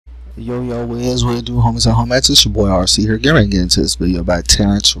Yo, what is what it do, homies and homies? It's your boy RC here. Get ready to get into this video by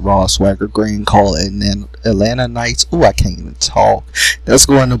Terrence, Raw, Swagger, Green, called Atlanta Nights. Oh, I can't even talk. Let's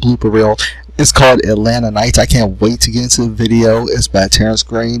go into blooper reel. It's called Atlanta Nights. I can't wait to get into the video. It's by Terrence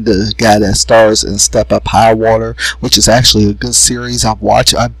Green, the guy that stars in Step Up High Water, which is actually a good series. I've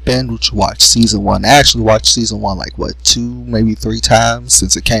binge watched season 1. I actually watched season 1 like what, 2, maybe 3 times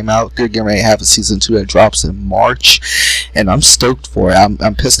since it came out. They're getting ready to have a season 2 that drops in March, and I'm stoked for it.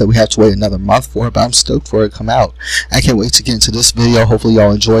 I'm pissed that we have to wait another month for it, but I'm stoked for it to come out. I can't wait to get into this video. Hopefully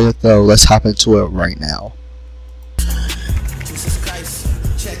y'all enjoy it though. Let's hop into it right now.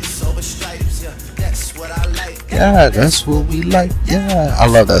 Yeah, that's what we like. Yeah, I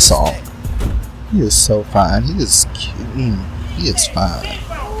love that song. He is so fine. He is cute. He is fine.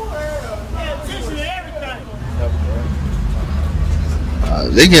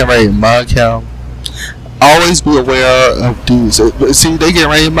 They getting ready to mug him. Always be aware of dudes. See, they getting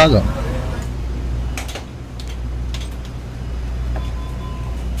ready to mug him.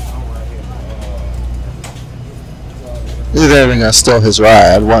 They're even gonna steal his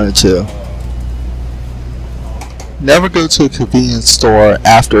ride. Wanted to. Never go to a convenience store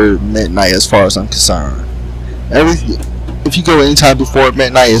after midnight as far as I'm concerned. If you go anytime before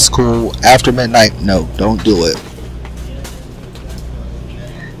midnight, it's cool. After midnight, no, don't do it.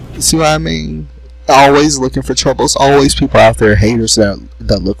 You see what I mean? Always looking for trouble. It's always people out there, haters that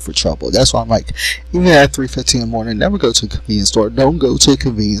look for trouble. That's why I'm like, even at 3:15 in the morning, never go to a convenience store. Don't go to a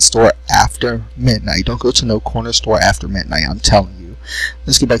convenience store after midnight. Don't go to no corner store after midnight. I'm telling you.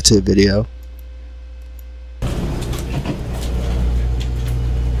 Let's get back to the video.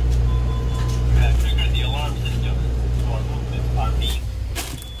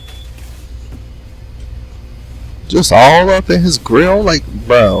 Just all up in his grill, like,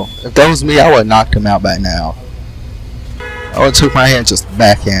 bro. If that was me, I would have knocked him out by now. I would have took my hand and just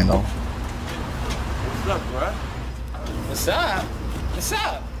backhand him. What's up, bro? What's up? What's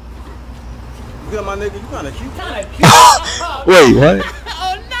up? You got my nigga, you kinda cute. Kinda cute. Wait, what?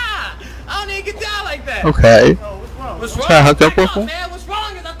 Oh, nah. I don't even get down like that. Okay. Oh, what's wrong? What's wrong? Trying to hook up with him? Man, what's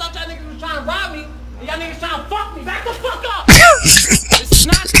wrong is I thought y'all niggas was trying to rob me, and y'all niggas trying to fuck me. Back the fuck up. This is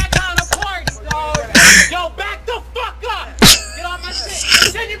not that kind of party, dog. Yo, back the fuck up. Get off my shit.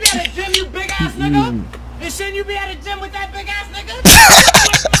 Shouldn't you be at a gym, you big ass nigga? Shouldn't you be at a gym with that big ass nigga?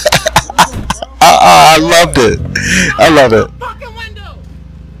 I loved it. I love it. Fucking window.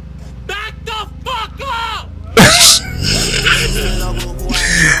 Back the fuck up.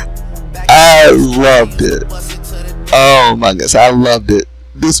 I loved it. Oh my goodness, I loved it.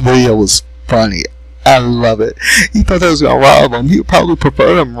 This video was funny. I love it. He thought they was gonna rob him. He would probably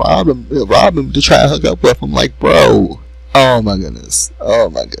prefer them rob him to try to hook up with him. Like, bro. Oh my goodness. Oh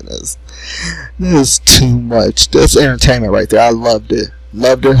my goodness. This is too much. That's entertainment right there. I loved it.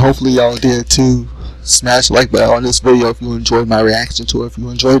 Loved it. Hopefully y'all did too. Smash the like button on this video if you enjoyed my reaction to it. If you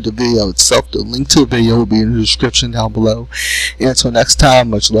enjoyed the video itself, the link to the video will be in the description down below. And until next time,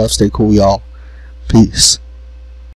 much love. Stay cool, y'all. Peace.